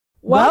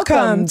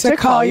Welcome to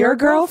Call Your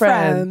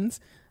Girlfriends,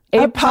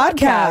 a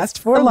podcast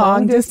for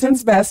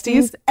long-distance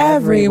besties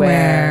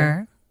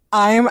everywhere.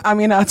 I'm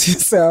Aminatu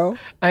So.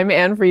 I'm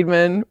Ann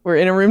Friedman. We're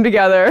in a room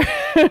together.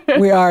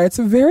 We are. It's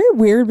very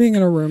weird being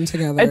in a room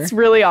together. It's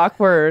really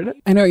awkward.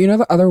 I know. You know,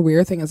 the other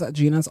weird thing is that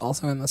Gina's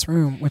also in this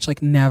room, which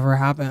never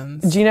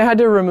happens. Gina had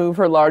to remove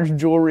her large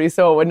jewelry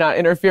so it would not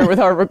interfere with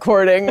our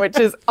recording, which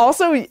is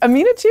also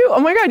Amina too. Oh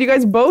my God, you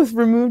guys both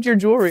removed your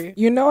jewelry.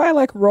 You know I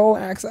like roll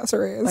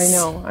accessories.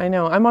 I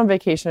know. I'm on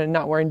vacation and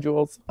not wearing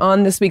jewels.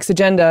 On this week's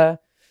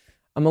agenda,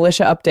 a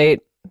militia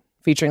update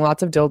featuring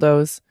lots of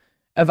dildos,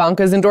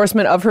 Ivanka's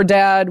endorsement of her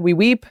dad, We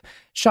Weep,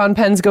 Sean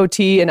Penn's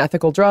goatee and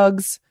ethical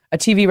drugs, a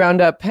TV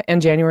roundup,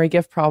 and January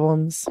gift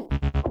problems.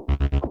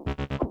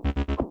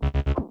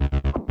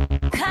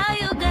 Call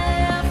your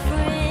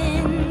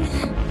girlfriend.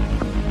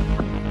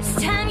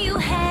 It's time you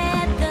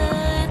had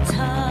the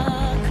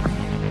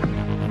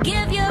talk.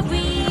 Give your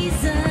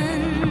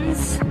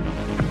reasons.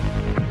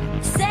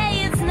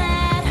 Say it's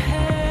not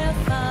her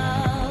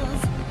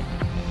fault.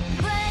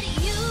 But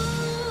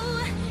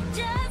you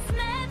just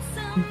met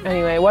someone.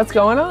 Anyway, what's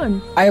going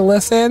on? I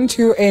listened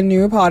to a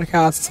new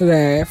podcast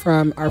today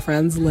from our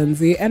friends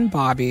Lindsay and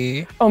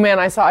Bobby. Oh man,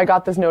 I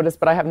got this notice,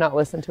 but I have not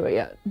listened to it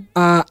yet.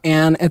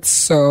 And it's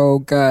so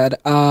good.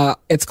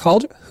 It's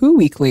called Who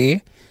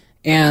Weekly,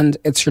 and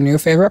it's your new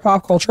favorite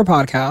pop culture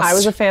podcast. I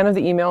was a fan of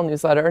the email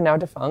newsletter, now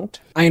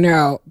defunct. I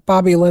know.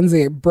 Bobby,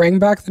 Lindsay, bring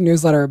back the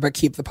newsletter, but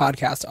keep the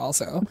podcast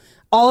also.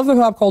 All of the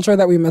pop culture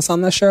that we miss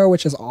on the show,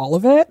 which is all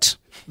of it,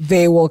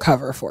 they will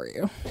cover for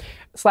you.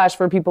 /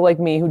 for people like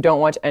me who don't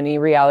watch any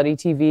reality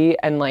TV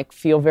and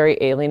feel very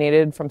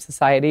alienated from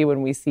society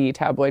when we see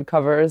tabloid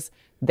covers,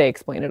 they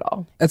explain it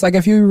all. It's like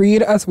if you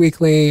read Us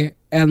Weekly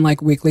and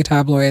weekly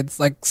tabloids,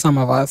 some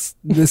of us,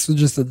 this was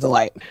just a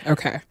delight.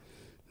 Okay.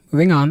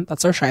 Moving on.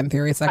 That's our Shine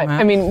Theory segment.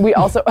 I mean, we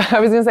also, I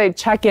was going to say,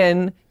 check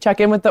in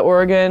with the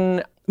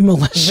Oregon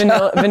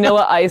militia.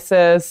 Vanilla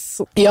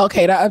ISIS. The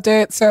Al-Qaeda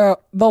update. So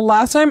the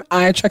last time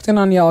I checked in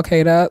on the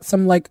Al-Qaeda,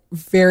 some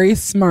very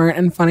smart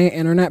and funny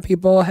internet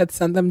people had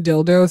sent them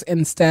dildos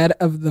instead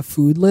of the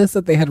food list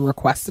that they had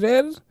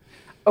requested.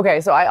 Okay,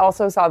 so I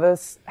also saw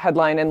this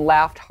headline and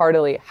laughed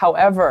heartily.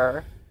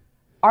 However,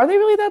 are they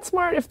really that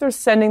smart if they're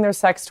sending their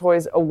sex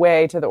toys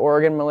away to the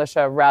Oregon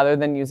militia rather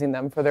than using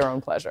them for their own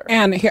pleasure?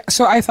 And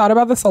so I thought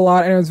about this a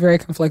lot and I was very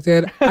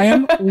conflicted. I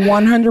am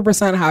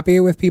 100%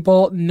 happy with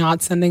people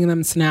not sending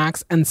them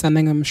snacks and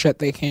sending them shit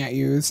they can't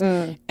use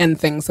and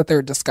things that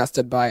they're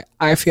disgusted by.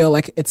 I feel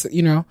like it's,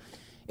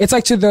 it's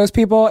to those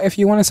people, if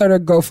you want to start a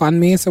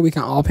GoFundMe so we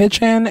can all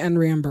pitch in and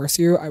reimburse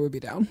you, I would be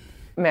down.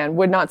 Man,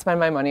 would not spend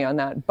my money on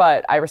that,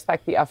 but I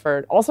respect the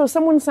effort. Also,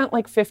 someone sent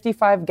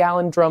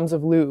 55-gallon drums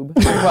of lube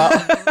as well.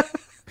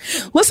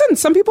 Listen,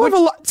 some people have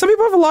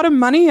a lot of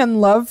money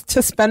and love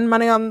to spend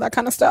money on that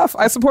kind of stuff.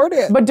 I support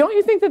it. But don't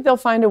you think that they'll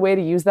find a way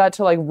to use that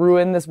to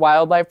ruin this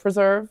wildlife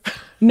preserve?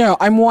 No,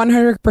 I'm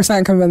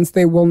 100% convinced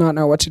they will not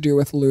know what to do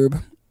with lube.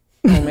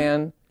 Oh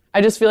man. I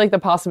just feel like the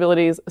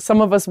possibilities,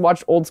 some of us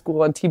watched Old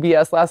School on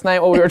TBS last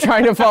night while we were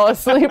trying to fall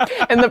asleep,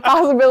 and the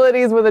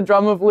possibilities with a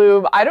drum of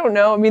lube, I don't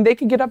know. I mean, they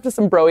could get up to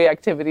some broy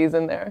activities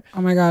in there. Oh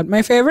my God.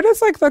 My favorite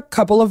is the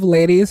couple of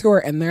ladies who are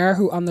in there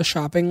who on the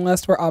shopping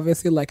list were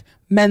obviously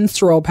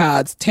menstrual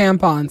pads,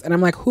 tampons, and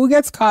I'm who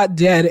gets caught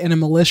dead in a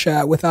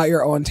militia without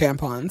your own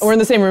tampons? We're in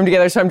the same room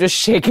together, so I'm just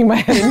shaking my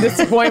head in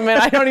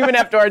disappointment. I don't even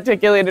have to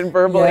articulate it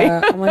verbally.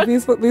 Yeah, I'm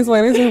these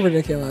ladies are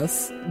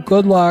ridiculous.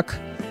 Good luck.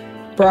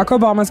 Barack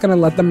Obama's going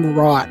to let them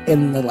rot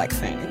in the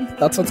thing.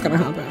 That's what's going to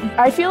happen.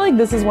 I feel like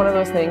this is one of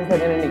those things that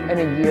in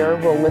a year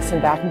we'll listen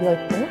back and be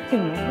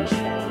Oregon militia.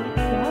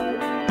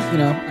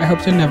 What? I hope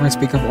to never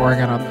speak of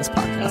Oregon on this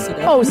podcast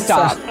again. Oh,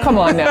 stop. Come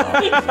on now.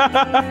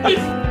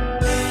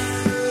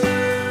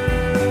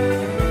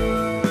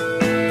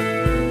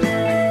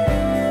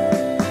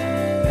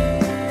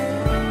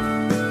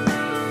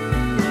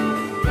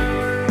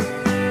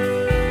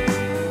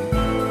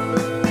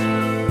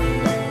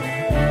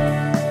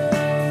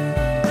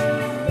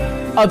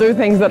 Other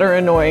things that are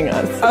annoying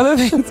us. Other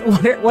things.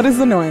 What is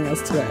annoying us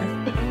today?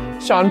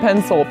 Sean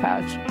Penn's soul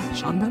patch.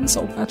 Sean Penn's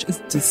soul patch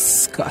is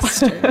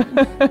disgusting.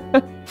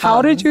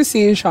 How did you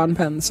see Sean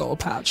Penn's soul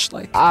patch?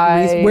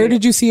 Where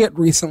did you see it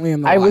recently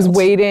in the wild? I was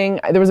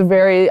waiting. I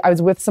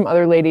was with some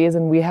other ladies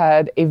and we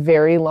had a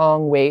very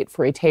long wait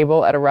for a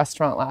table at a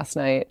restaurant last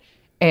night.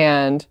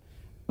 And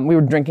we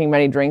were drinking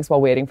many drinks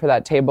while waiting for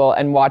that table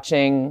and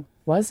watching,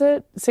 was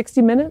it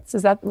 60 Minutes?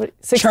 Is that what?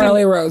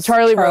 Charlie Rose.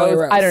 Charlie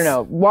Rose. I don't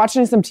know.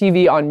 Watching some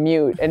TV on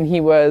mute, and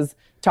he was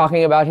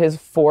talking about his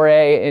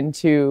foray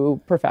into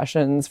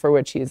professions for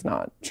which he's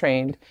not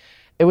trained.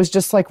 It was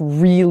just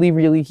really,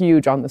 really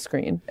huge on the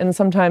screen. And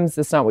sometimes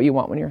it's not what you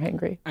want when you're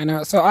hangry. I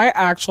know. So I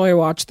actually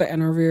watched the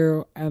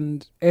interview,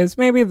 and it's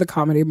maybe the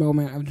comedy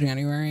moment of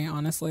January,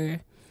 honestly.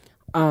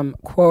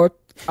 Quote,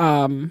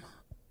 Sean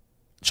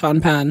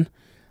Penn,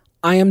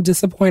 I am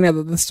disappointed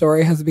that the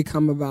story has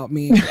become about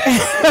me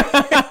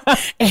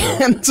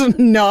and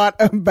not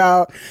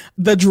about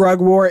the drug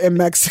war in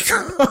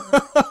Mexico.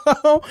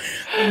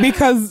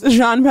 Because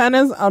Sean Penn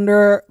is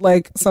under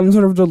like some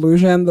sort of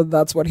delusion that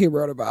that's what he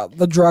wrote about,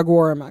 the drug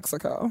war in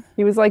Mexico.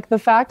 He was like, the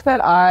fact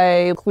that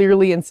I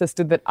clearly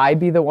insisted that I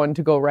be the one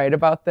to go write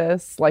about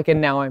this, like, and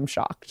now I'm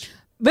shocked.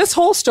 This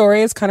whole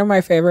story is kind of my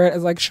favorite,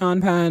 is like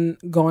Sean Penn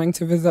going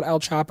to visit El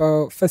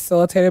Chapo,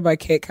 facilitated by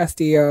Kate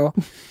Castillo,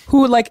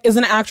 who like is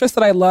an actress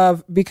that I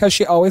love because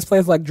she always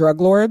plays like drug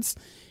lords.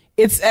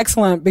 It's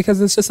excellent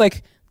because it's just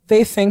like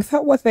they think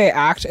that what they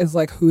act is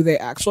like who they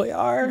actually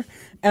are.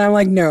 And I'm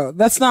like, no,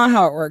 that's not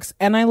how it works.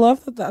 And I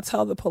love that that's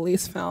how the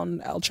police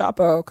found El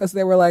Chapo, because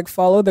they were like,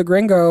 follow the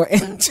gringo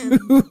into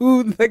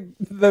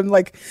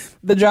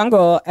the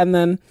jungle, and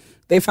then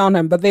they found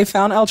him. But they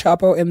found El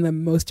Chapo in the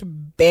most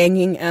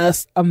banging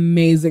ass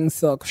amazing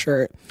silk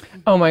shirt.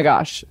 Oh my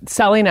gosh.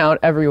 Selling out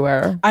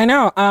everywhere. I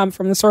know.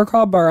 From the store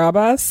called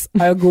Barabbas.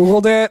 I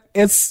Googled it.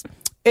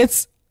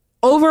 It's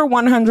over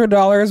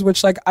 $100,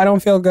 which like I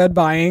don't feel good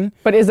buying.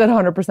 But is it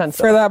 100%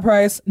 for that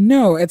price?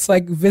 No, it's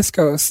like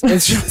viscose.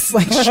 It's just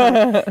like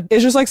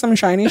it's just like some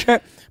shiny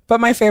shit.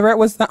 But my favorite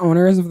was the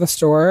owners of the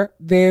store.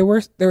 They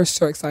were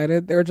so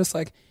excited. They were just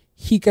like,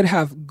 he could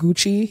have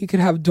Gucci, he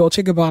could have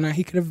Dolce & Gabbana,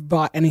 he could have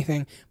bought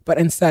anything, but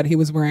instead he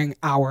was wearing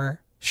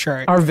our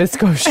shirt. Our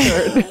viscose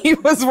shirt. He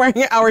was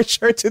wearing our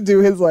shirt to do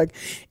his like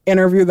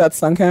interview that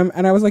sunk him.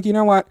 And I was like, you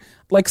know what?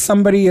 Like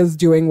somebody is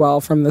doing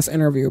well from this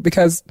interview,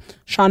 because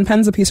Sean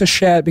Penn's a piece of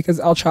shit because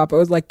El Chapo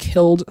has like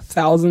killed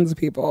thousands of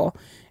people.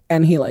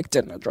 And he like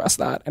didn't address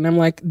that. And I'm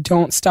like,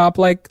 don't stop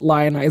like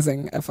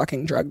lionizing a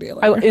fucking drug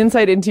dealer.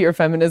 Insight into your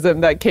feminism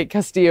that Kate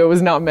Castillo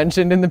was not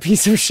mentioned in the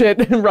piece of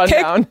shit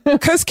rundown.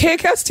 Because Kate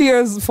Castillo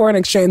is a foreign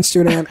exchange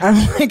student. I'm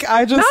like,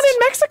 not in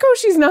Mexico,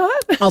 she's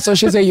not. Also,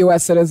 she's a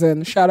U.S.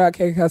 citizen. Shout out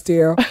Kate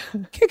Castillo.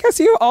 Kate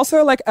Castillo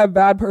also like a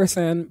bad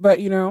person, but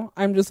you know,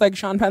 I'm just like,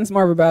 Sean Penn's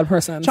more of a bad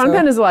person. Sean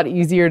Penn is a lot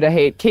easier to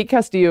hate. Kate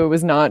Castillo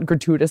was not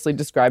gratuitously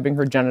describing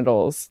her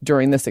genitals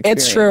during this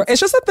experience. It's true.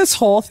 It's just that this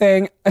whole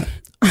thing.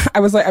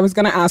 I was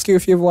going to ask you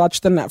if you've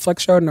watched the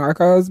Netflix show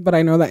Narcos, but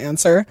I know the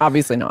answer.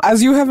 Obviously not.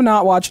 As you have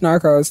not watched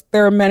Narcos,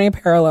 there are many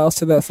parallels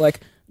to this.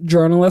 Like,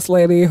 journalist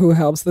lady who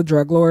helps the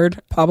drug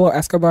lord, Pablo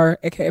Escobar,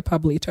 aka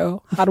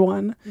Pablito, had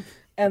one.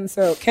 And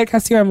so, Kate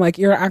Castillo, I'm like,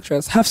 you're an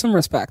actress. Have some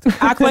respect.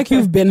 Act like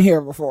you've been here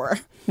before.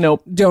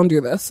 Nope. Don't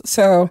do this.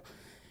 So,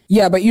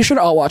 yeah, but you should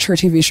all watch her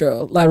TV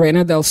show, La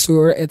Reina del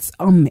Sur. It's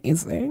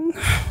amazing.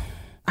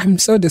 I'm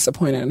so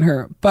disappointed in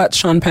her. But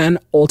Sean Penn,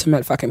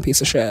 ultimate fucking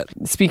piece of shit.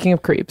 Speaking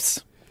of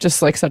creeps.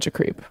 Just like such a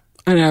creep.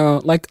 I know,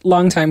 like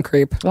long-time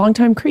creep.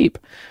 Long-time creep.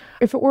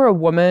 If it were a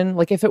woman,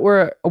 like if it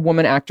were a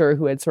woman actor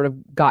who had sort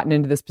of gotten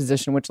into this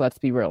position, which let's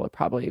be real, it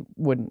probably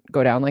wouldn't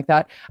go down like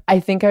that. I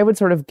think I would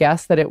sort of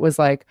guess that it was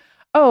like,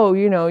 oh,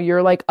 you know,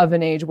 you're like of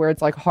an age where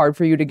it's like hard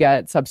for you to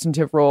get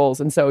substantive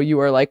roles. And so you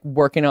are like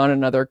working on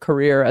another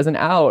career as an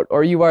out,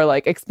 or you are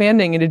like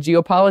expanding into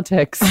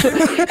geopolitics.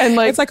 And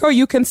like, it's like, oh,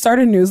 you can start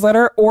a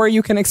newsletter or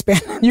you can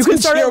expand. You can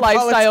start a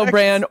lifestyle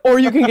brand or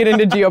you can get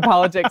into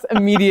geopolitics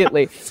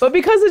immediately. But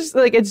because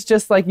it's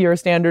just like your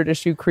standard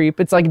issue creep,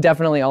 it's like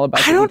definitely all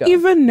about I don't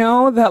even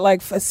know that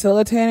like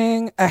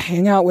facilitating a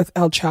hangout with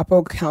El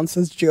Chapo counts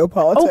as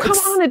geopolitics. Oh, come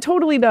on. It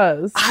totally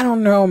does. I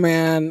don't know,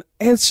 man.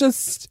 It's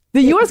just...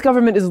 The U.S.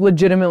 government is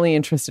legitimately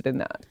interested in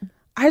that.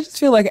 I just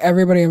feel like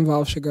everybody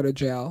involved should go to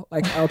jail.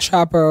 Like El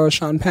Chapo,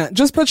 Sean Penn.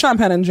 Just put Sean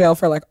Penn in jail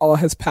for like all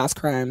his past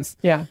crimes.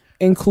 Yeah.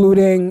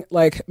 Including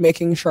like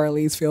making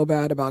Charlize feel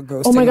bad about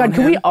ghosting. Oh my God.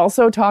 Can him. we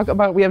also talk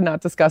about, we have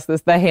not discussed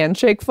this, the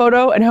handshake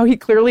photo and how he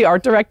clearly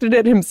art directed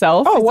it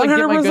himself? Oh,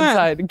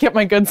 100%. Get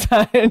my good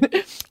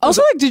side.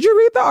 Also, like, did you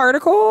read the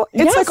article?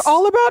 It's Yes. like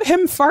all about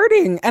him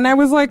farting. And I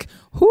was like,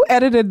 who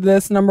edited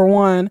this? Number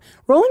one,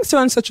 Rolling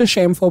Stone's such a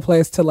shameful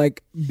place to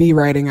like be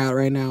writing out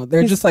right now.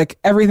 They're just like,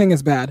 everything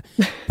is bad.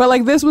 But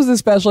like this was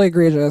especially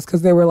egregious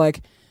because they were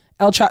like,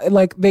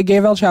 they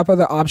gave El Chapo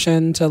the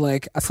option to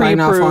like sign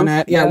off on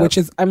it. Yeah, which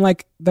is, I'm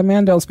like, the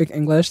man don't speak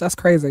English. That's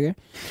crazy.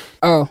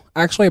 Oh,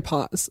 actually,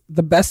 pause.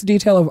 The best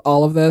detail of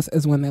all of this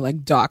is when they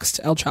like doxed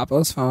El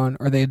Chapo's phone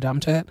or they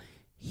dumped it.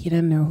 He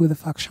didn't know who the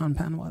fuck Sean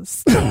Penn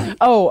was.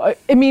 Oh,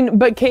 I mean,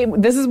 but Kate,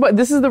 this is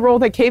the role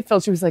that Kate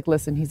filled. She was like,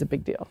 listen, he's a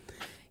big deal.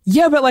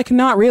 Yeah, but like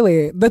not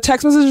really. The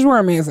text messages were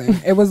amazing.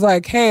 It was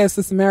like, hey, it's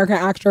this American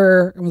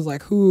actor. It was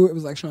like, who? It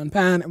was like Sean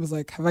Penn. It was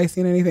like, have I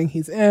seen anything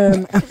he's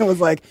in? And it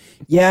was like,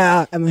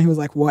 yeah. And then he was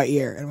like, what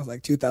year? And it was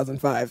like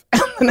 2005.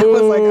 And I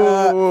was like,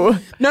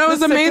 no, it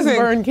was amazing.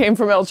 Burn came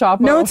from El Chapo.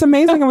 No, it's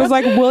amazing. It was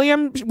like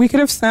we could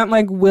have sent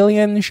like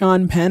William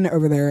Sean Penn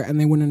over there and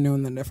they wouldn't have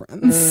known the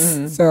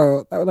difference.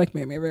 So that would like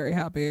make me very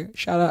happy.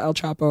 Shout out El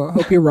Chapo.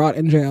 Hope you rot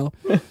in jail.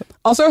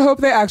 Also hope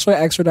they actually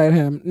extradite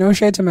him. No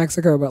shade to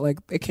Mexico, but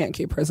like they can't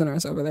keep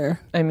prisoners over there.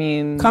 I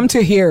mean, come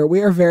to here.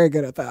 We are very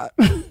good at that.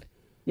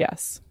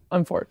 Yes,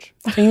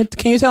 unfortunately.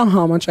 Can you tell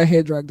how much I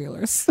hate drug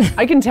dealers?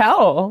 I can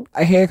tell.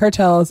 I hate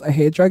cartels. I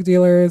hate drug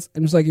dealers.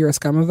 I'm just like, you're a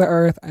scum of the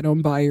earth. I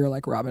don't buy your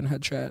like Robin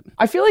Hood shit.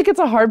 I feel like it's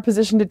a hard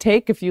position to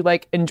take if you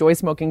like enjoy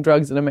smoking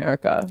drugs in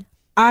America.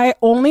 I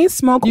only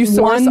smoke You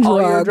source one all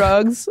your drug.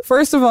 drugs.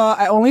 First of all,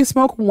 I only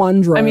smoke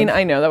one drug. I mean,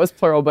 I know that was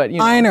plural, but you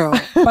know. I know,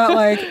 but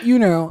like, you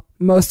know,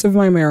 most of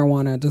my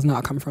marijuana does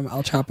not come from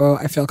El Chapo.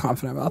 I feel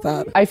confident about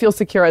that. I feel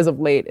secure as of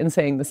late in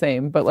saying the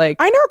same, but like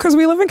I know, because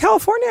we live in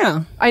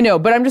California. I know,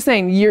 but I'm just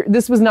saying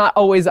this was not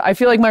always. I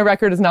feel like my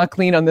record is not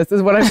clean on this.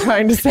 Is what I'm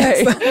trying to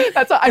say.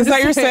 That's all, I'm Is just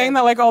that you're saying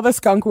that like all the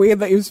skunk weed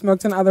that you've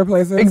smoked in other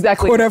places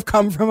Exactly. could have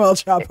come from El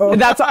Chapo?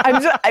 That's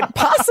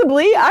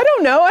possibly. I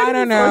don't know. I don't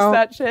didn't source know.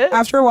 that shit.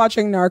 After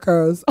watching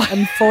Narcos,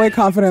 I'm fully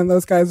confident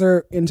those guys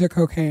are into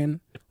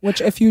cocaine. Which,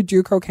 if you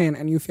do cocaine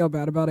and you feel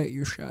bad about it,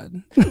 you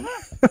should.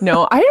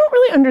 No, I don't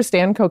really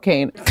understand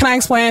cocaine. Can I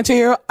explain it to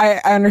you? I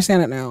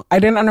understand it now. I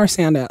didn't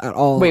understand it at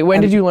all. Wait,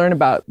 when did you learn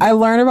about? I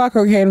learned about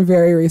cocaine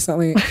very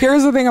recently.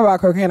 Here's the thing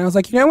about cocaine. I was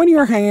like, you know, when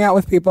you're hanging out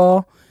with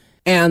people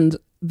and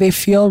they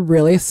feel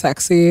really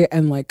sexy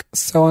and like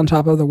so on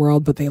top of the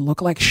world, but they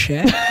look like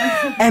shit.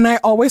 And I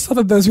always thought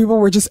that those people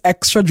were just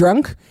extra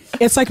drunk.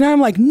 It's like, now I'm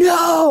like,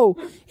 no,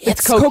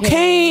 it's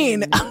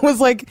cocaine. I was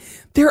like,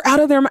 they're out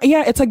of their mind.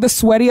 Yeah, it's like the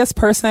sweatiest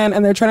person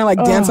and they're trying to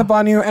like dance up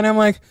on you. And I'm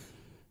like,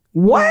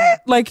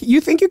 what? Like,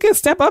 you think you can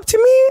step up to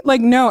me?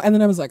 Like, no. And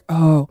then I was like,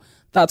 oh,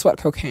 that's what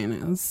cocaine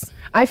is.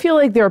 I feel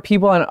like there are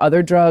people on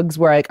other drugs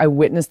where I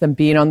witness them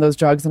being on those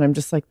drugs, and I'm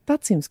just like,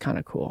 that seems kind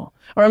of cool.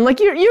 Or I'm like,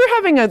 you're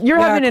having an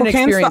cocaine's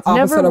experience. the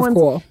opposite of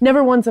cool.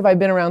 Never once have I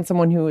been around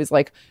someone who is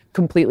like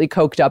completely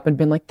coked up and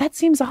been like, that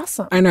seems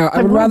awesome. I know. I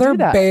would wanna rather do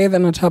that. bathe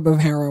in a tub of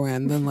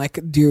heroin than like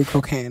do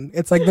cocaine.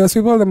 It's like those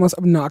people are the most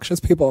obnoxious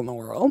people in the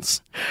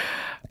world.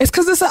 It's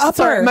because it's the upper.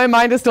 Sorry, my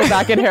mind is still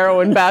back in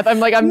heroin bath. I'm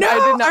like, I did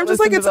not I'm just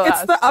like, listen to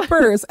it's the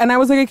uppers. And I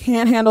was like, I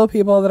can't handle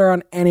people that are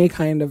on any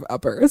kind of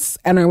uppers.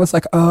 And I was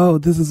like, oh,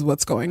 this is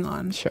what's going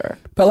on. Sure.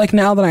 But like,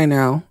 now that I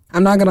know,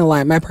 I'm not going to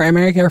lie. My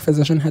primary care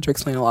physician had to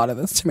explain a lot of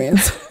this to me.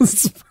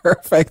 It's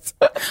perfect.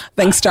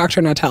 Thanks,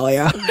 Dr.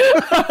 Natalia.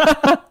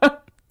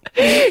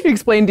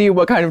 Explain to you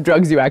what kind of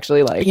drugs you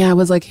actually like. Yeah, I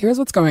was like, here's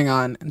what's going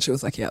on. And she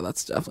was like, yeah,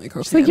 that's definitely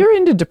cocaine. It's like, you're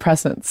into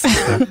depressants.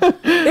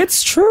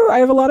 It's true. I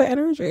have a lot of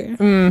energy.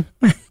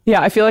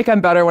 Yeah, I feel like I'm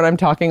better when I'm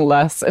talking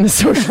less in a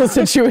social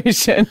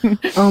situation.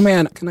 Oh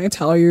man, can I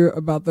tell you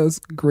about those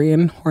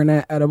Green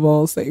Hornet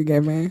edibles that you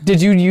gave me?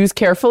 Did you use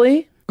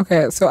carefully?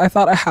 Okay, so I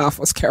thought a half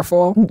was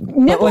careful.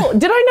 Nibble?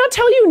 Did I not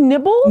tell you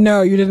nibble?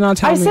 No, you did not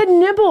tell I me. said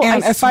nibble.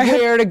 And I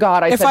swear to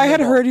God, if said I had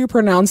nibble. heard you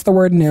pronounce the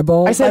word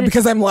nibble, I said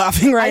because I'm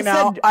laughing right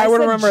now, I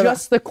would said remember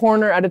just the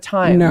corner at a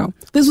time. No,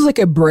 this was like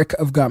a brick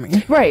of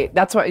gummy. Right.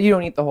 That's why you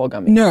don't eat the whole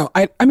gummy. No,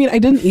 I mean, I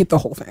didn't eat the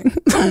whole thing,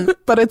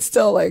 but it's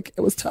still like,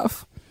 it was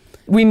tough.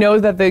 We know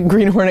that the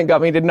Green Hornet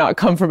gummy did not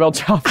come from El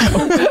Chapo.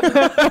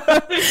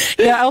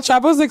 Yeah, El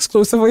Chapo's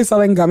exclusively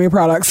selling gummy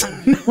products.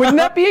 Wouldn't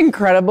that be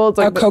incredible? It's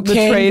like A the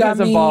cocaine trade gummy,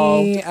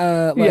 has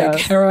evolved. like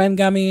heroin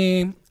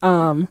gummy.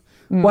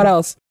 What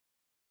else?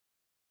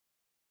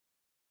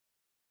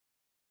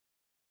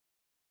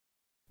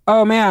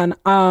 Oh man.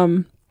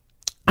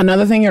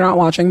 Another thing you're not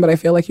watching, but I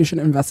feel like you should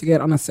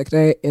investigate on a sick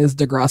day is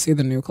Degrassi,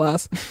 the new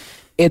class.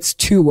 It's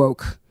too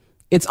woke.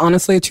 It's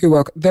honestly too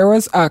woke. There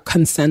was a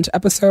consent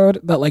episode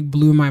that like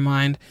blew my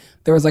mind.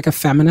 There was like a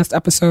feminist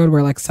episode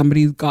where like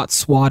somebody got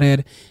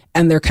swatted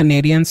and they're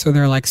Canadian. So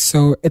they're like,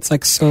 so it's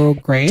like so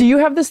great. Do you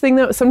have this thing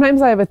that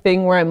sometimes I have a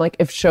thing where I'm like,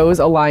 if shows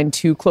align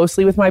too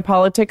closely with my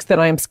politics, then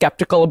I am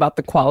skeptical about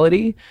the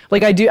quality.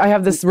 Like I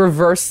have this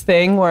reverse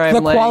thing where I'm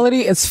the like,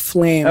 quality is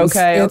flames.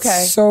 Okay, it's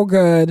okay. so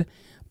good.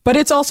 But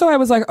it's also, I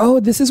was like,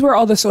 oh, this is where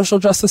all the social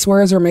justice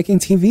warriors are making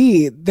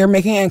TV. They're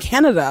making it in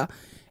Canada.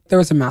 There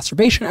was a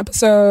masturbation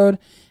episode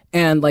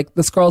and like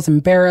this girl's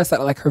embarrassed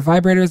that like her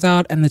vibrator's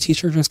out and the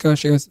teacher just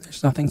goes,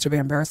 there's nothing to be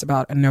embarrassed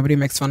about and nobody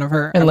makes fun of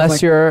her. unless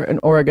like, you're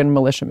an Oregon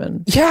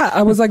militiaman. Yeah,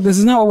 I was like, this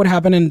is not what would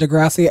happen in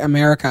Degrassi,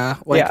 America.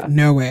 Like, Yeah.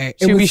 no way.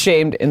 She'd be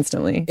shamed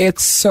instantly.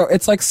 It's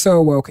like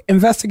so woke.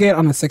 Investigate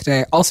on a sick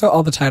day. Also,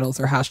 all the titles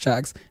are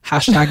hashtags.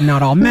 Hashtag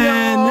not all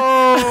men.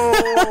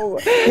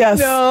 Yes.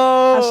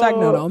 No. Hashtag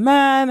not all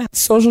men.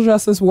 Social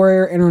justice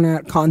warrior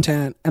internet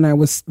content. And I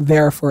was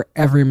there for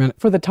every minute.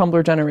 For the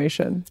Tumblr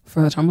generation.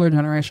 For the Tumblr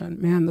generation.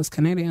 Man, those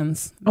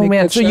Canadians. Oh make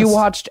man, good so you shifts.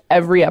 watched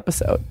every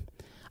episode.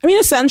 I mean,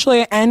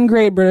 essentially, and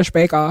Great British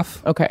Bake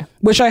Off. Okay.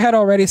 Which I had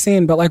already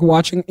seen, but like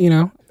watching,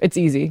 It's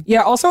easy.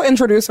 Yeah, also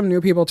introduce some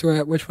new people to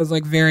it, which was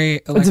like very,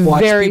 like, It's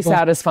watch very people-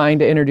 satisfying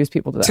to introduce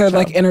people to that show.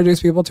 like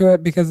introduce people to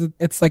it because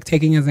it's like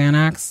taking a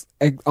Xanax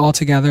all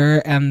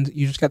together and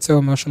you just get so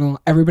emotional.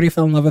 Everybody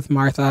fell in love with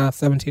Martha,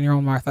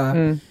 17-year-old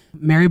Martha.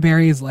 Mary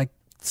Berry is like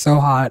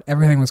so hot.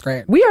 Everything was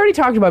great. We already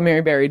talked about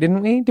Mary Berry,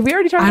 didn't we? Did we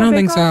already talk about I don't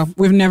Bake think Off? so.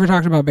 We've never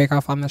talked about Bake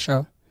Off on the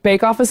show.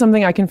 Bake Off is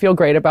something I can feel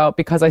great about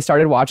because I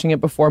started watching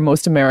it before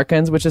most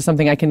Americans, which is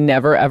something I can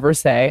never ever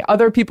say.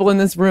 Other people in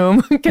this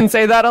room can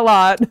say that a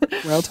lot.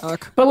 Real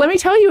talk. But let me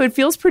tell you, it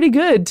feels pretty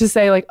good to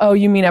say like, oh,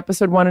 you mean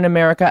episode 1 in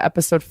America,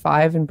 episode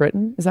 5 in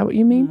Britain? Is that what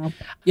you mean?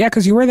 Yeah,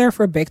 because you were there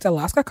for Baked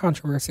Alaska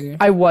controversy.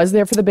 I was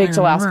there for the Baked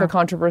I Alaska remember.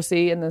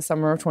 controversy in the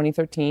summer of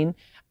 2013.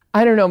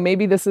 I don't know,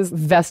 maybe this is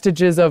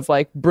vestiges of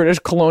like British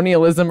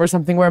colonialism or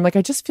something where I'm like,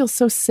 I just feel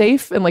so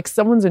safe and like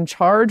someone's in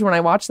charge. When I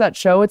watch that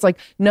show, it's like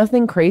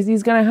nothing crazy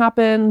is going to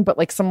happen, but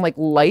like some like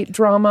light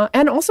drama.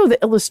 And also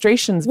the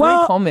illustrations,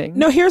 very calming.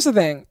 No, here's the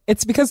thing.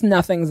 It's because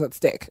nothing's at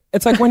stake.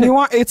 It's like when you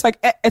want, it's like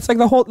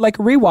the whole, like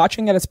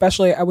rewatching it,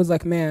 especially, I was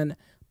like, man,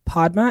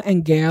 Padma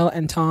and Gail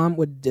and Tom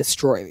would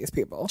destroy these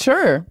people.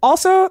 Sure.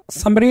 Also,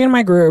 somebody in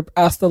my group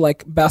asked the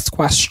like best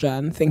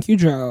question. Thank you,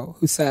 Joe,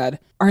 who said,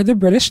 "Are the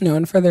British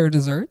known for their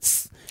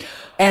desserts?"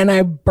 And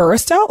I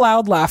burst out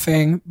loud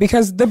laughing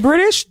because the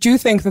British do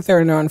think that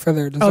they're known for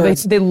their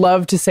desserts. Oh, they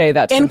love to say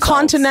that to in themselves.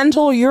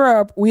 continental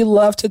Europe, we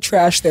love to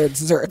trash their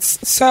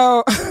desserts.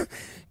 So,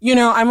 you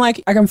know, I'm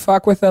like, I can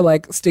fuck with the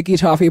like sticky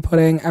toffee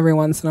pudding every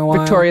once in a while.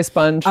 Victoria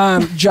Sponge.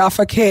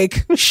 Jaffa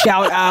cake,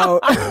 shout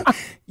out.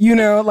 You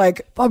know,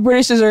 like,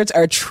 British desserts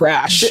are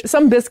trash.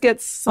 Some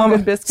biscuits, some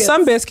good biscuits.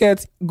 Some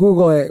biscuits,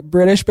 Google it.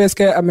 British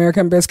biscuit,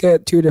 American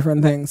biscuit, two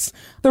different things.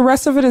 The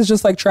rest of it is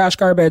just like trash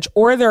garbage,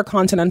 or they're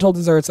continental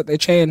desserts that they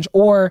change,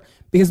 or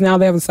because now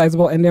they have a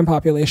sizable Indian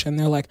population,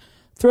 they're like,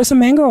 throw some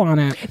mango on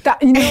it.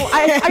 That, you know,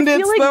 I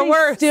feel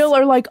like they still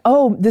are like,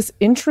 oh, this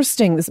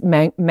interesting, this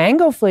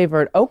mango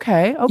flavored.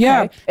 Okay.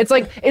 Yeah. It's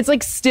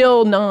like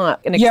still not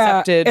an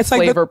accepted it's like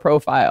flavor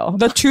profile.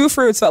 The two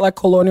fruits that like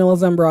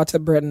colonialism brought to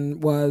Britain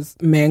was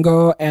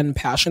mango and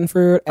passion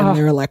fruit, and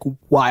they're like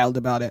wild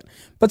about it.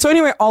 But so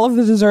anyway, all of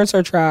the desserts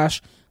are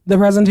trash. The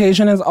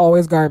presentation is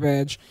always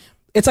garbage.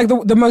 It's like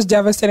the most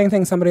devastating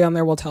thing somebody on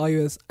there will tell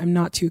you is, I'm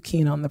not too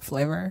keen on the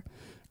flavor.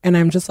 And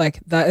I'm just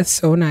like, that is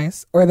so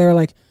nice. Or they're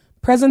like,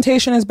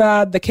 presentation is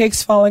bad. The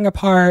cake's falling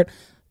apart.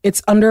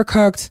 It's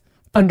undercooked.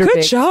 Underbaked.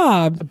 Good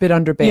job. A bit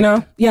underbaked. You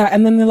know? Yeah.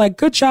 And then they're like,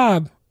 good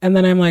job. And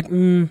then I'm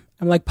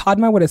like,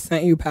 Padma would have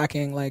sent you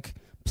packing. Like,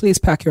 please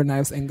pack your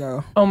knives and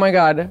go. Oh my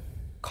God.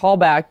 Call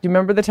back. Do you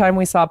remember the time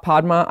we saw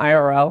Padma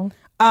IRL?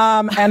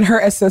 And her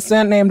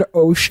assistant named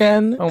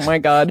Ocean. Oh my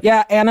God.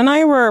 Yeah, Anne and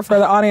I were, for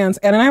the audience,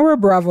 Anne and I were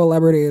Bravo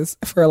celebrities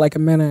for like a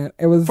minute.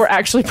 It was for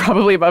actually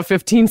probably about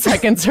 15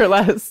 seconds or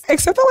less.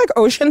 Except that like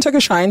Ocean took a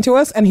shine to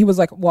us and he was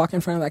like, walk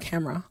in front of that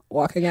camera.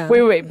 Walk again.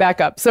 Wait,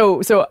 back up.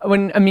 So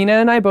when Amina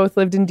and I both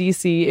lived in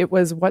DC, it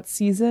was what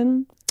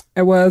season?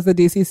 It was the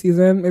DC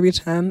season, maybe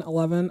 10,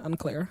 11,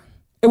 unclear.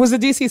 It was the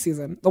DC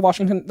season, the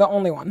Washington, the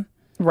only one.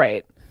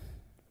 Right.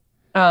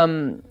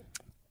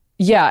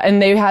 Yeah,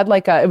 and they had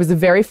like it was the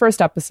very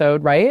first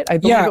episode, right? I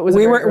believe it was.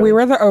 we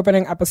were the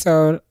opening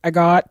episode. I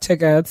got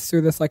tickets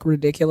through this like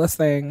ridiculous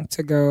thing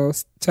to go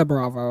to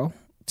Bravo,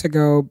 to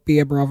go be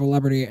a Bravo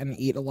celebrity and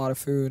eat a lot of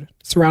food,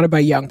 surrounded by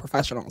young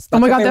professionals. Oh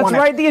my God, that's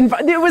right.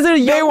 It was a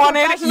young they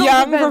wanted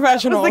young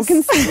professionals. That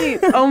was the conceit.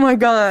 Oh my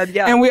God,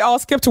 yeah. And we all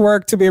skipped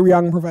work to be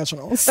young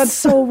professionals.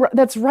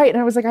 That's right. And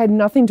I was like, I had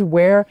nothing to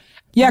wear.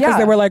 Yeah, because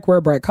they were like, we're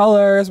bright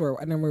colors.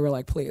 And then we were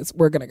like, please,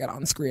 we're going to get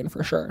on screen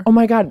for sure. Oh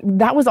my God.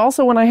 That was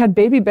also when I had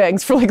baby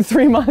bangs for like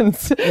 3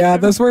 months. Yeah,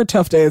 those were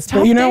tough days.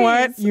 But you know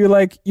what?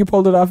 You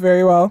pulled it off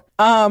very well.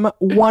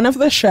 One of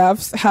the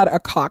chefs had a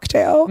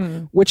cocktail,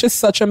 which is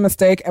such a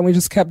mistake. And we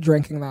just kept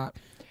drinking that.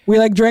 We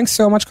like drank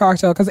so much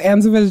cocktail because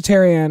Anne's a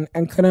vegetarian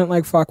and couldn't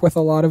like fuck with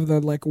a lot of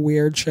the like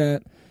weird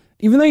shit.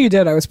 Even though you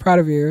did, I was proud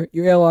of you.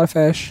 You ate a lot of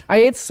fish. I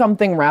ate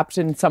something wrapped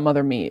in some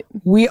other meat.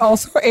 We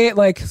also ate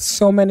like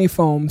so many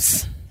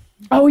foams.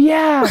 Oh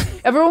yeah.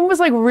 Everyone was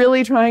like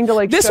really trying to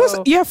like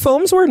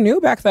foams were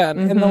new back then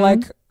in the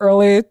like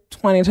early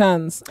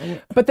 2010s.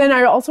 But then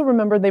I also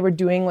remember they were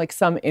doing like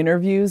some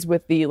interviews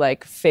with the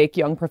like fake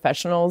young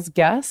professionals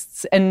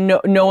guests, and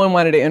no one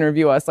wanted to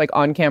interview us like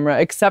on camera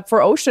except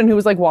for Ocean, who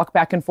was like walk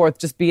back and forth,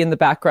 just be in the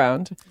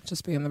background.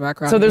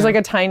 So there's like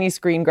a tiny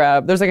screen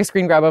grab. There's like a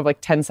screen grab of like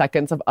 10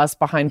 seconds of us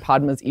behind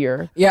Padma's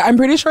ear. Yeah, I'm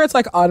pretty sure it's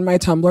like on my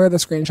Tumblr, the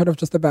screenshot of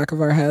just the back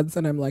of our heads,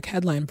 and I'm like,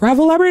 headline,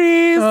 Bravo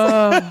celebrities.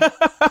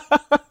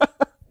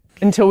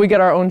 Until we get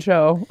our own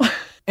show.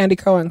 Andy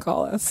Cohen,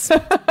 call us. I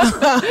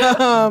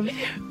don't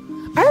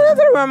know that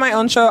I want my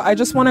own show. I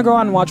just want to go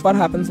on Watch What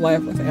Happens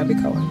Live with Andy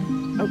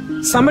Cohen.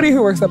 Oh. Somebody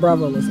who works at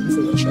Bravo listens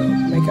to the show.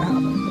 Make it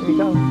happen. There you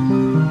go.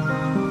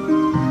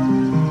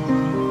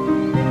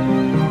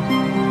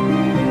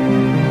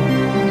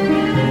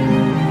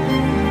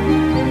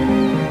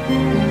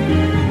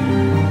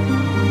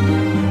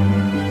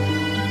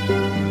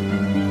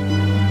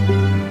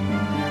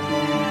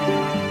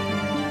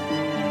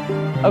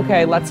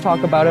 Okay, let's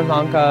talk about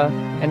Ivanka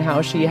and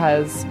how she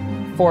has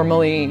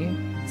formally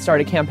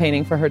started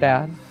campaigning for her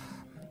dad.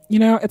 You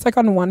know, it's like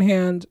on one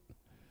hand,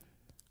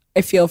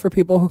 I feel for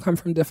people who come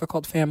from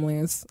difficult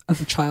families as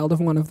a child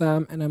of one of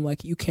them. And I'm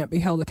like, you can't be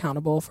held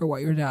accountable for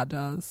what your dad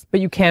does.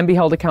 But you can be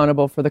held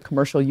accountable for the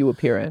commercial you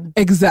appear in.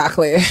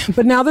 Exactly.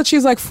 But now that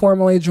she's like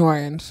formally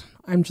joined,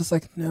 I'm just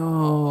like,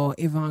 no,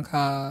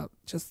 Ivanka,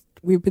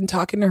 we've been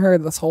talking to her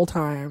this whole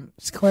time.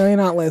 She's clearly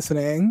not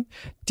listening.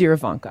 Dear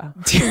Ivanka.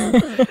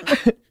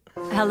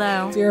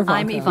 Hello, Dear Ivanka.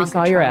 I'm Ivanka We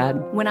saw your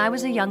Trump. ad. When I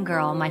was a young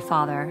girl, my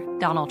father,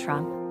 Donald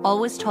Trump,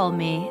 always told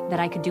me that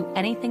I could do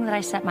anything that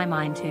I set my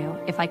mind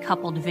to if I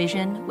coupled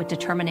vision with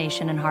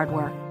determination and hard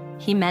work.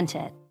 He meant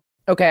it.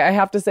 Okay, I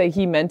have to say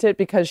he meant it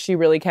because she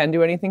really can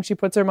do anything she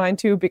puts her mind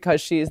to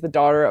because she is the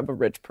daughter of a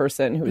rich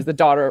person who is the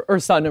daughter or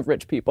son of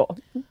rich people.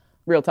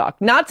 Real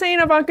talk. Not saying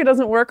Ivanka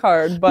doesn't work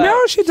hard, but...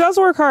 No, she does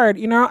work hard.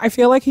 You know, I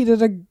feel like he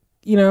did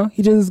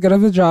as good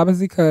of a job as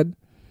he could.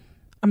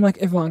 I'm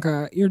like,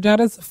 Ivanka, your dad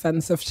is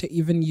offensive to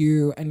even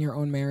you and your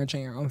own marriage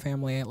and your own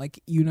family.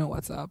 Like, you know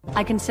what's up.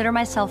 I consider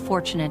myself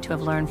fortunate to have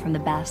learned from the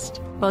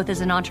best, both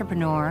as an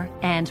entrepreneur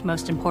and,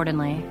 most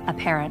importantly, a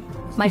parent.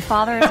 My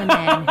father is a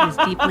man who is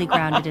deeply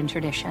grounded in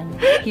tradition.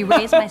 He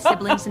raised my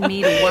siblings and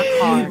me to work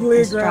hard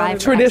and strive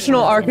for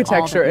traditional excellence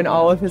architecture in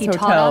all of his he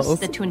hotels. He taught us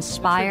that to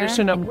inspire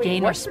and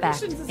gain what respect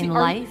traditions is in he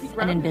life and in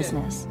grounded?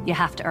 business, you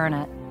have to earn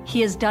it.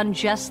 He has done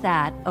just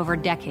that over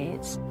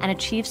decades and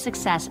achieved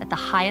success at the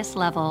highest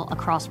level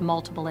across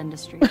multiple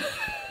industries.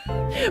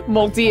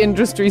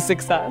 Multi-industry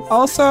success.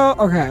 Also,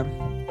 okay,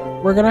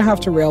 we're going to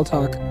have to real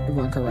talk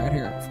Ivanka right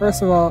here.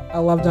 First of all, I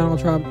love Donald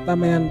Trump. That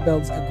man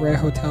builds a great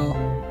hotel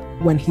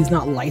when he's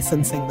not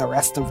licensing the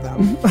rest of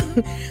them.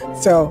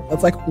 So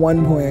that's like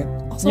one point.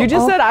 Also, You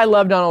just said I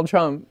love Donald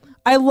Trump.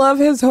 I love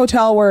his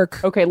hotel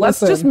work. Okay,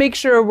 let's Listen. just make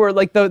sure we're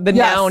like the Yes.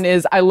 noun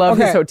is I love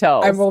his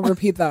hotels. I will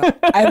repeat that.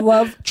 I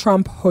love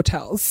Trump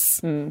hotels.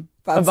 That's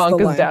the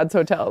Ivanka's line. dad's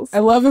hotels. I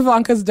love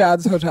Ivanka's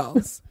dad's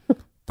hotels.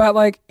 But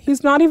like,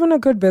 he's not even a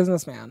good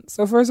businessman.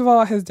 So first of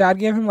all, his dad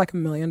gave him like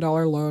 $1 million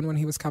loan when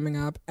he was coming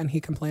up, and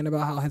he complained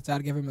about how his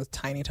dad gave him a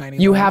tiny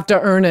You loan. have to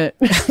earn it.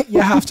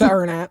 You have to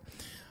earn it.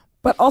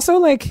 But also,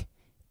 like,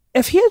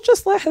 if he had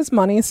just let his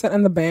money sit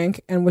in the bank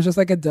and was just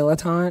like a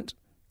dilettante,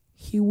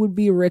 he would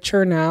be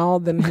richer now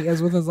than he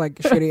is with his like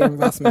shitty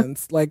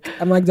investments. Like,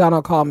 I'm like,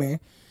 Donald, call me.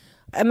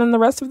 And then the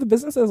rest of the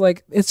businesses,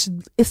 like, it's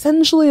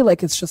essentially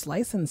like it's just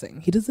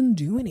licensing. He doesn't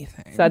do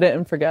anything. Set it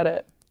and forget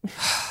it.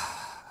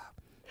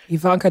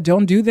 Ivanka,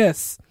 don't do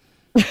this.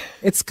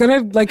 It's gonna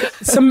like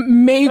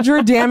some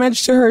major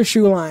damage to her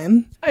shoe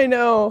line. I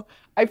know.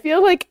 I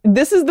feel like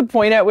this is the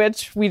point at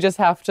which we just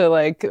have to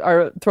like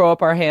throw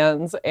up our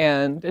hands,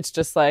 and it's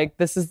just like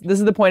this is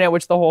the point at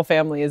which the whole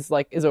family is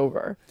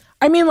over.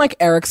 I mean, like,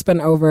 Eric's been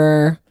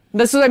over.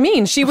 This is what I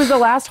mean. She was the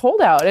last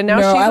holdout, and now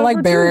No, she's I over like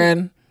too.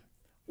 Barron.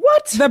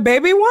 What? The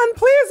baby one,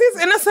 please.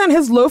 He's innocent.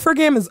 His loafer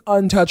game is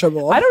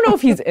untouchable. I don't know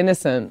if he's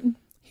innocent.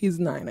 He's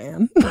 9,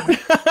 Ann.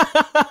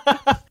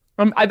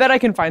 I bet I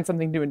can find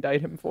something to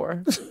indict him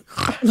for.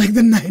 Like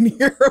the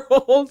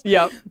 9-year-old.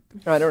 Yep.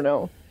 I don't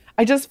know.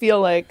 I just feel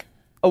like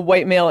a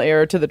white male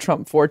heir to the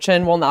Trump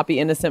fortune will not be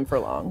innocent for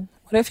long.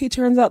 What if he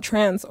turns out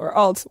trans or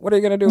alt? What are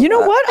you gonna do? You know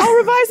with that? what? I'll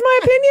revise my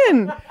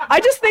opinion. I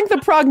just think the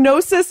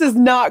prognosis is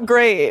not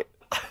great.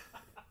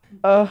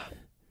 You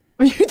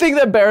think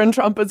that Barron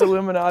Trump is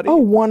Illuminati? Oh,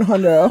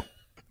 100.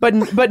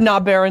 But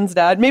not Barron's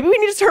dad. Maybe we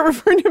need to start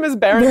referring to him as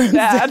Barron's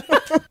dad.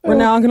 We're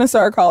now gonna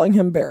start calling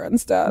him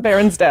Barron's dad.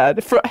 Barron's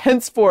dad.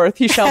 Henceforth,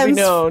 he shall be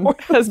known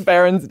as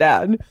Barron's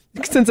dad,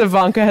 since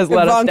Ivanka has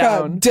let us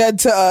down. Dead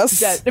to us.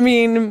 Dead. I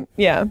mean,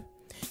 yeah.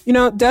 You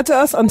know, dead to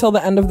us until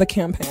the end of the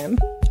campaign.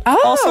 Oh,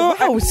 Also,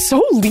 wow,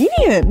 so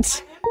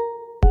lenient.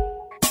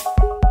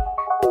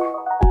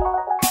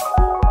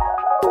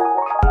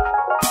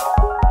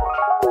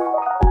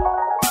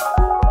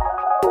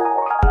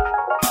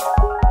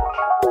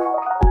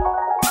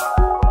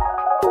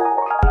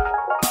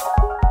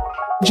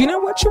 Gina,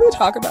 what should we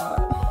talk about?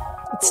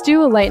 Let's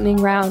do a lightning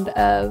round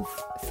of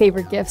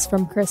favorite gifts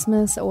from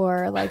Christmas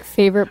or like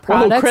favorite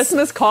products. Oh,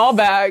 Christmas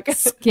callback.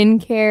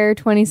 Skincare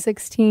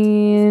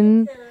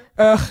 2016.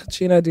 Ugh,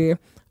 Gina D.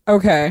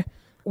 Okay.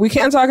 We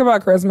can't talk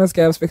about Christmas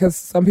gifts because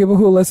some people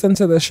who listen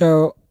to the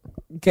show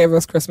gave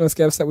us Christmas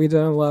gifts that we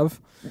didn't love.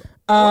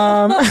 It's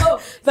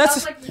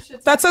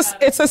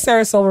a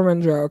Sarah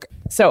Silverman joke.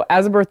 So,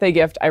 as a birthday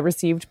gift, I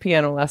received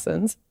piano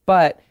lessons,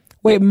 but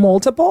Wait,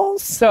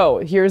 multiples? so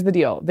here's the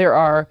deal. There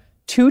are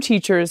 2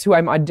 teachers who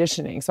I'm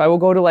auditioning. So I will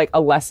go to like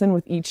a lesson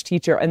with each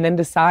teacher and then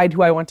decide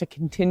who I want to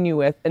continue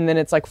with. And then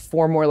it's like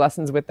 4 more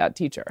lessons with that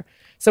teacher.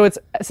 So it's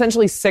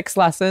essentially 6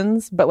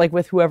 lessons, but like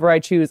with whoever I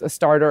choose, a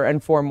starter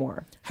and 4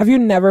 more. Have you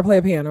never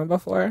played piano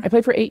before? I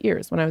played for 8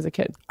 years when I was a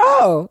kid.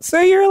 Oh,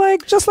 so you're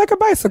like just like a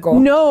bicycle.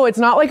 No, it's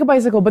not like a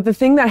bicycle. But the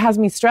thing that has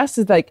me stressed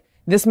is like,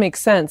 this makes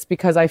sense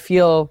because I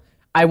feel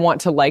I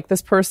want to like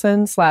this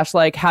person /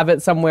 like have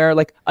it somewhere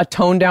like a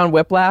toned down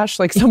Whiplash,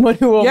 like someone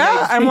who will.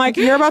 Yeah, I'm like,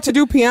 you're about to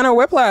do piano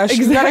whiplash.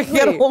 Exactly.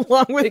 You gotta get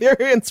along with your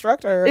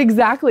instructor.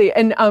 Exactly.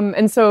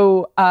 And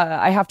so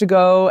I have to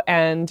go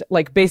and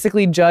like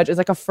basically judge as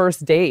like a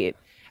first date.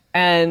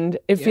 And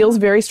it feels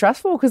very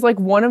stressful because like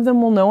one of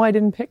them will know I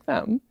didn't pick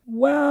them.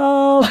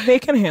 Well, they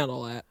can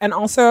handle it. And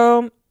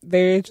also,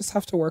 they just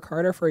have to work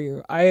harder for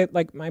you.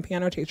 My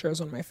piano teacher is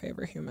one of my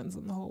favorite humans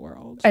in the whole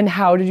world. And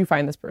how did you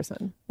find this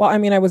person? Well, I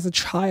mean, I was a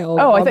child.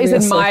 Oh, I thought you said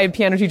obviously. my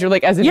piano teacher,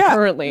 like as in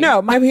currently. No,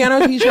 my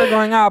piano teacher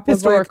growing up was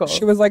Historical. like,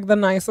 she was like the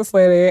nicest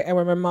lady. And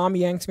when my mom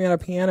yanked me on a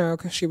piano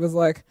because she was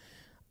like,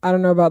 I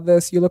don't know about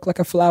this, you look like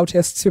a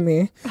flautist to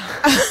me.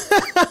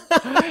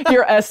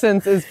 Your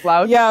essence is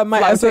flouting. Yeah, my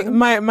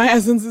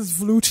essence is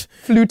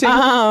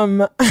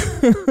Fluting.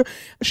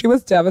 She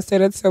was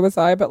devastated, so was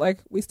I, but like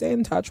we stay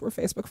in touch. We're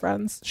Facebook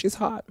friends. She's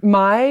hot.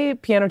 My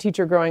piano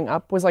teacher growing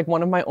up was like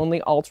one of my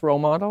only alt role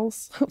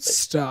models.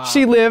 Stop.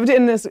 She lived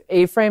in this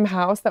A-frame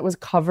house that was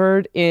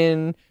covered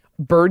in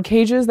bird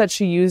cages that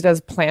she used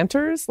as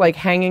planters, like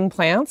hanging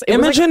plants.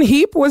 Imogen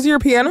Heap was your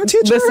piano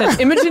teacher?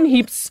 Listen, Imogen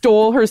Heap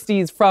stole her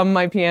steeds from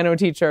my piano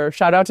teacher.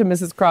 Shout out to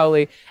Mrs.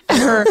 Crowley.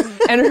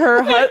 And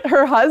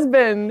her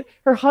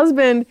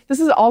husband, this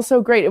is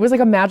also great. It was like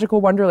a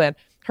magical wonderland.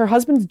 Her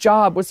husband's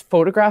job was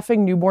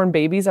photographing newborn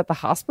babies at the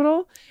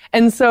hospital.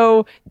 And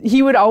so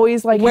he would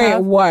always like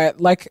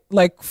what?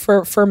 Like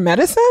for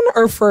medicine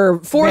or for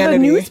the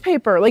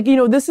newspaper? Like, you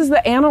know, this is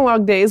the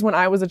analog days when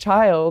I was a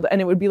child,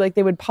 and it would be like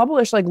they would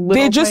publish like little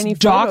They just tiny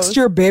doxed photos.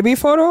 your baby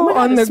photo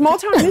on the small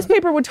town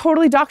newspaper would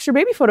totally dox your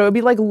baby photo. It'd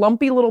be like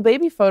lumpy little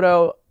baby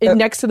photo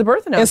next to the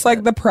birth announcement. It's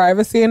like the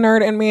privacy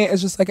nerd in me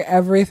is just like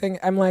everything.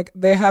 I'm like,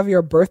 they have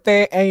your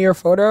birthday and your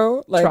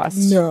photo. Like,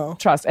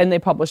 Trust. And they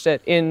published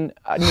it in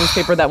a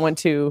newspaper that went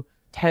to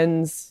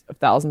tens of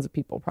thousands of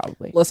people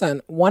probably. Listen,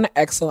 one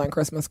excellent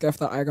Christmas gift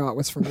that I got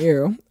was from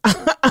you.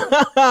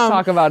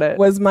 Talk about it.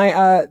 Was my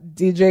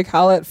DJ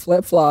Khaled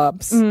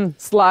flip-flops.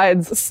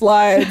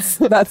 Slides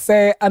that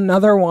say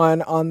another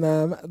one on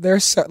them. They're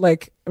so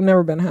like, I've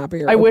never been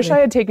happier. I wish I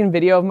had taken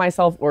video of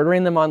myself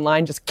ordering them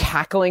online, just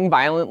cackling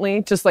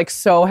violently, just like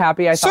so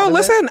happy I thought of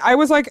listen, I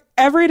was like,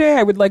 every day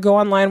I would like go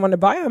online when to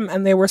buy them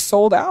and they were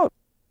sold out.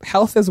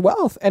 Health is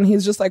wealth, and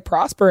he's just like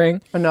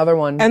prospering. Another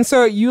one. And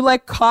so you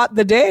like caught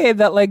the day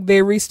that like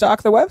they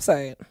restocked the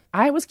website.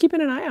 I was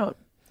keeping an eye out.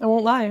 I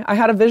won't lie. I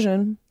had a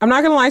vision. I'm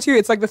not gonna lie to you.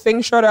 It's like the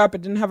thing showed up.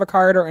 It didn't have a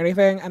card or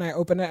anything, and I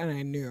opened it and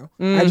I knew.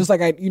 I just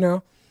like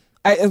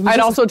I'd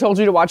also told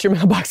you to watch your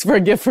mailbox for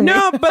a gift from me.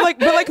 No, but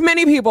like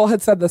many people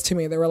had said this to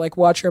me. They were like,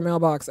 "Watch your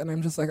mailbox," and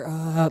I'm just like,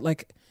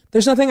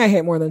 there's nothing I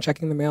hate more than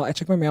checking the mail. I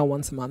check my mail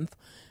once a month,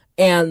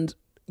 and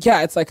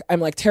yeah, it's like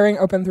I'm like tearing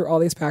open through all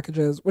these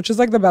packages, which is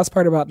like the best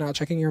part about not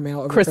checking your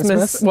mail over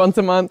Christmas once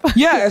a month.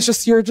 Yeah, it's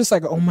just you're just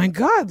like, oh my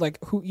god, like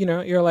who, you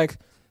know, you're like,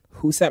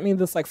 who sent me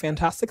this like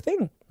fantastic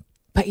thing?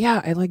 But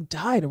yeah, I like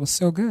died. It was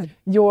so good.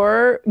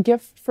 Your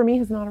gift for me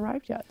has not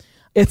arrived yet.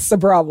 It's the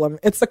problem.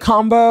 It's a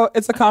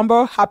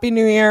combo. Happy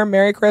New Year,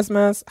 Merry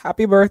Christmas,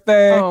 Happy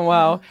Birthday. Oh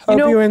wow! Hope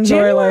you enjoy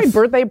January life.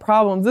 Birthday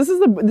problems. This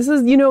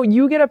is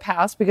you get a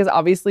pass because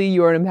obviously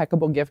you are an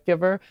impeccable gift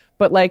giver.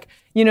 But like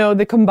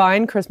the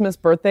combined Christmas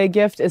birthday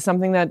gift is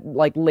something that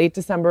like late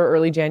December,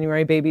 early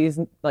January babies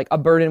like a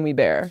burden we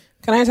bear.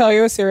 Can I tell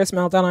you a serious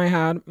meltdown I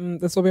had?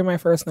 This will be my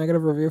first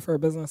negative review for a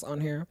business on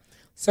here.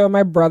 So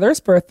my brother's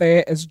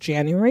birthday is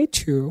January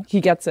 2.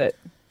 He gets it.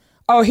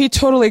 Oh, he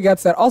totally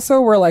gets it. Also,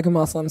 we're like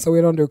Muslims, so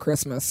we don't do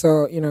Christmas.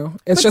 So, it's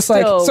but just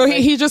still, like, so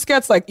he just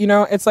gets like,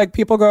 it's like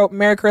people go,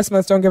 Merry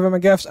Christmas, don't give him a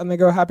gift. And they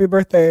go, Happy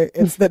Birthday.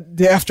 It's the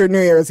day after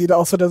New Year's. He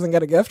also doesn't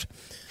get a gift.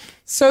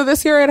 So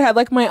this year I had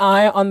like my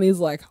eye on these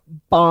like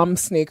bomb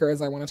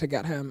sneakers I wanted to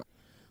get him.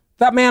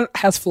 That man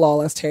has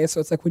flawless taste. So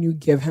it's like when you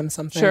give him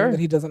something that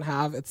he doesn't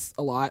have, it's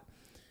a lot.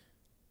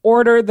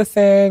 Ordered the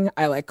thing.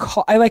 I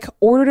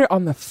ordered it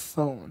on the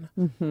phone.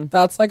 Mm-hmm.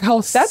 That's like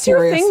how that's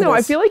your thing though.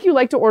 I feel like you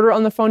like to order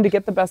on the phone to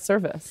get the best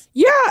service.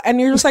 Yeah,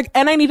 and you're just like,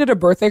 and I needed a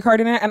birthday card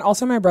in it, and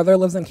also my brother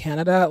lives in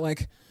Canada.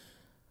 Like,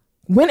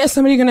 when is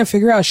somebody gonna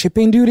figure out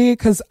shipping duty?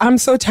 Because I'm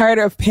so tired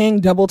of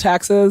paying double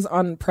taxes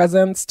on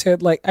presents.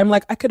 I'm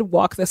like, I could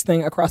walk this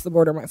thing across the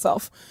border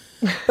myself.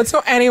 But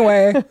so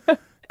anyway.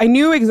 I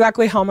knew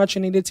exactly how much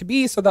it needed to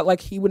be so that like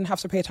he wouldn't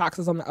have to pay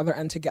taxes on the other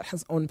end to get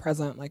his own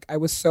present. Like I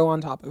was so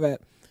on top of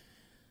it.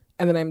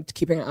 And then I'm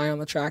keeping an eye on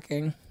the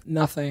tracking.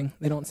 Nothing.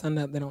 They don't send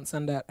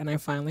it. And I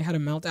finally had a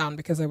meltdown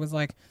because I was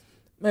like,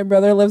 my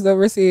brother lives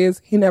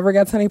overseas. He never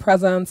gets any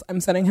presents. I'm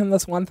sending him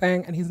this one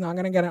thing and he's not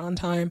going to get it on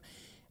time.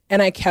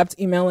 And I kept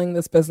emailing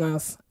this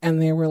business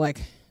and they were like,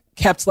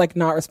 kept like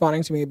not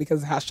responding to me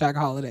because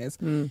 #holidays.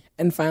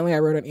 And finally I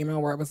wrote an email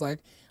where I was like,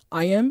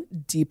 I am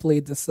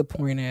deeply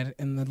disappointed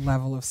in the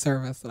level of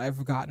service that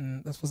I've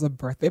gotten. This was a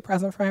birthday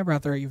present for my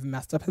brother. You've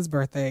messed up his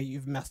birthday.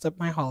 You've messed up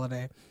my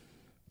holiday.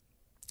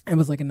 It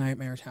was like a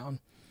nightmare town.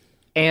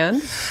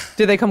 And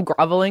did they come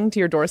groveling to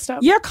your doorstep?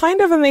 Yeah, kind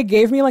of. And they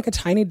gave me like a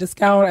tiny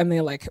discount and they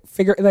like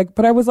figured like,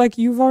 but I was like,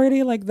 you've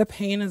already like, the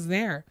pain is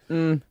there.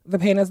 The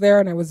pain is there.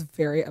 And I was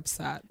very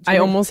upset. I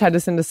almost had to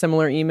send a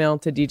similar email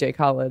to DJ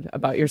Khaled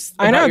about your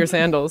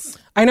sandals.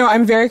 I know.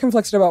 I'm very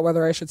conflicted about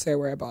whether I should say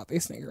where I bought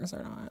these sneakers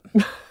or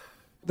not.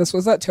 This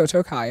was at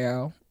Toto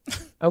Cayo.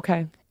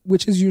 Okay.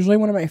 Which is usually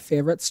one of my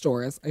favorite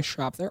stores. I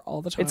shop there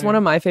all the time. It's one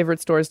of my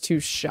favorite stores to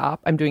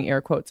shop. I'm doing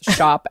air quotes,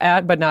 shop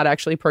at, but not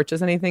actually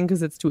purchase anything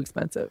because it's too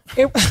expensive.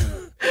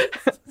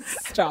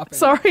 Stop it.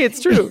 Sorry, it's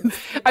true.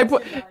 I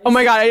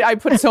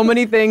put so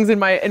many things in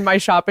my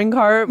shopping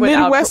cart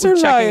without Midwestern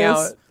checking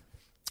Lions. out.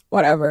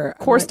 whatever.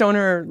 Core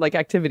stoner like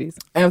activities.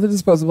 I have the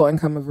disposable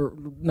income of a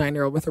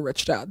 9-year-old with a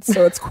rich dad,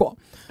 so it's cool.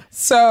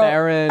 So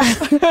Baron.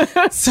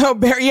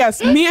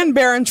 Yes, me and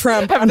Baron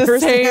Trump have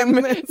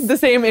the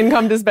same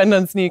income to spend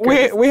on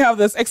sneakers. We have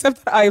this,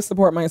 except that I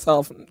support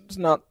myself. Just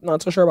not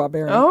so sure about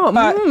Baron. Oh,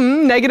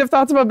 negative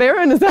thoughts about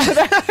Baron? Is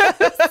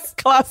that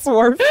class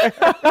warfare?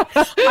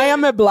 I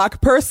am a black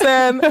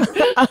person.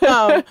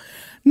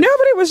 No,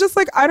 but it was just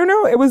like, I don't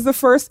know. It was the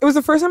first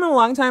time in a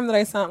long time that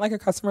I sent like a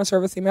customer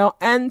service email.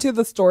 And to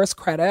the store's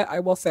credit,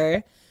 I will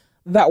say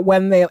that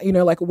when they,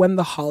 like when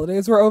the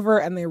holidays were over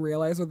and they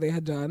realized what they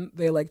had done,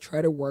 they like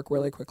try to work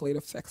really quickly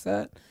to fix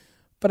it.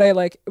 But it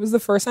was the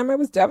first time I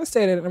was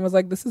devastated and I was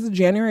like, this is a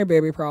January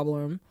baby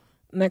problem.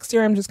 Next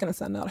year, I'm just going to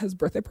send out his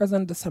birthday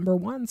present December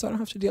 1 so I don't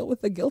have to deal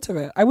with the guilt of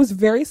it. I was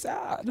very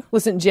sad.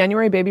 Listen,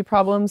 January baby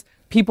problems,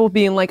 people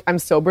being like, I'm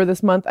sober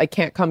this month. I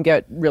can't come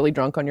get really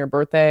drunk on your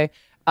birthday.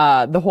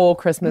 The whole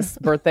Christmas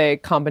birthday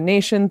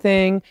combination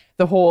thing,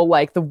 the whole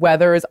like the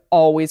weather is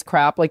always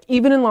crap. Like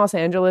even in Los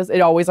Angeles,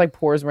 it always like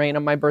pours rain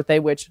on my birthday,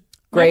 which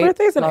great. My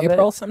birthday's in love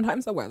April. it.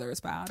 Sometimes the weather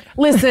is bad.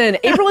 Listen,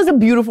 April is a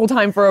beautiful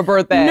time for a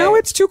birthday. No,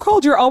 it's too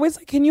cold. You're always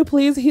like, can you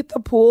please heat the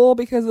pool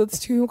because it's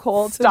too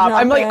cold to Stop.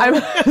 jump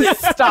in?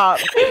 Stop.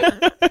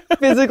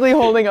 Physically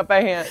holding up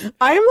my hand.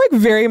 I am like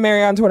very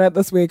Marie Antoinette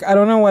this week. I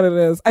don't know what it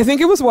is. I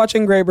think it was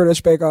watching Great British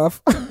Bake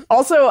Off.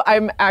 Also,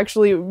 I'm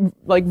actually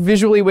like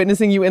visually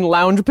witnessing you in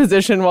lounge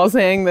position while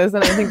saying this,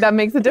 and I think that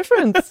makes a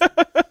difference.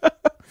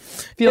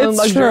 Feeling It's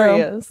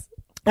luxurious. True.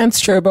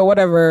 It's true, but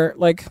whatever.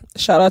 Like,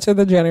 shout out to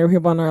the January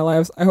people in our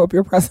lives. I hope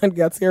your present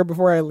gets here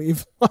before I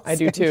leave. I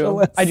do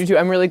too.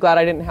 I'm really glad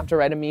I didn't have to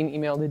write a mean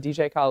email to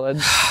DJ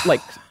Khaled's like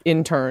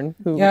intern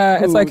who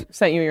it's like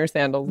sent you your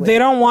sandals. They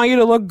don't want you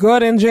to look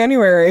good in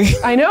January.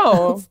 I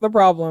know. That's the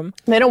problem.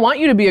 They don't want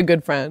you to be a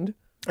good friend.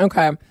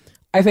 Okay.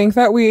 I think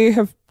that we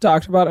have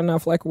talked about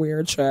enough like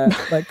weird shit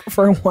like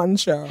for one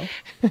show.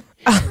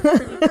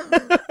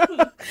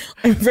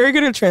 I'm very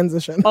good at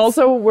transitions.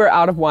 Also, we're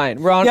out of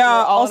wine. We're all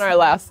on our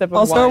last sip of wine.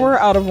 Also, we're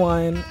out of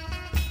wine.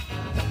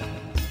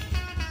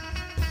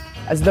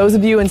 As those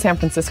of you in San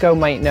Francisco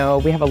might know,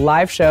 we have a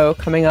live show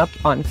coming up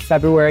on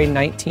February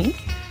 19th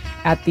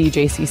at the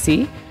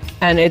JCC.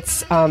 And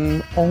it's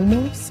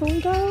almost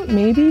sold out,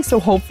 maybe. So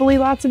hopefully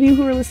lots of you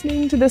who are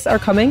listening to this are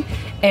coming.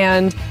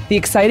 And the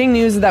exciting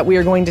news is that we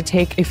are going to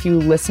take a few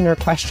listener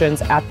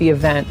questions at the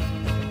event.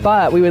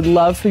 But we would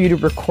love for you to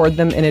record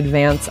them in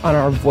advance on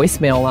our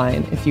voicemail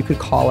line. If you could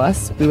call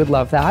us, we would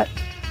love that.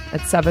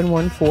 At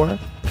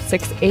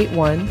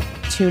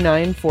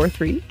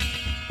 714-681-2943.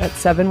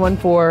 That's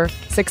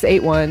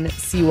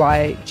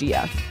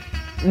 714-681-CYGF.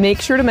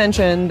 Make sure to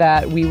mention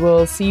that we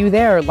will see you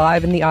there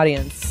live in the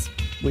audience.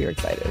 We are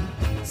excited.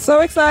 So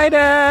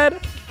excited.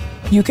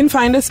 You can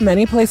find us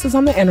many places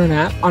on the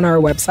internet, on our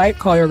website,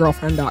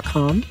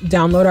 callyourgirlfriend.com.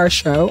 Download our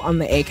show on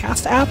the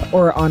Acast app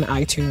or on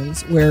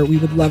iTunes, where we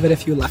would love it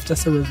if you left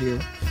us a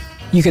review.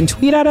 You can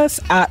tweet at us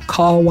at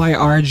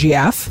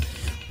callyrgf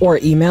or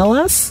email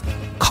us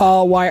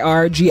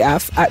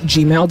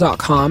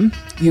callyrgf@gmail.com.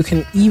 You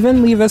can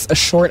even leave us a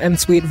short and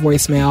sweet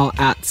voicemail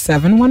at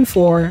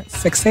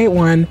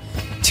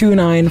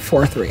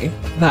 714-681-2943.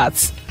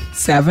 That's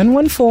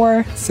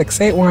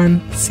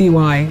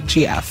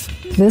 714-681-CYGF.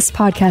 This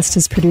podcast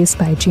is produced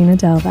by Gina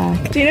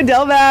Delvac. Gina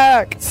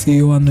Delvac! See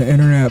you on the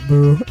internet,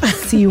 boo.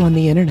 See you on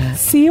the internet.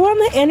 See you on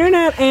the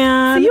internet,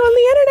 Anne. See you on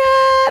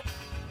the internet!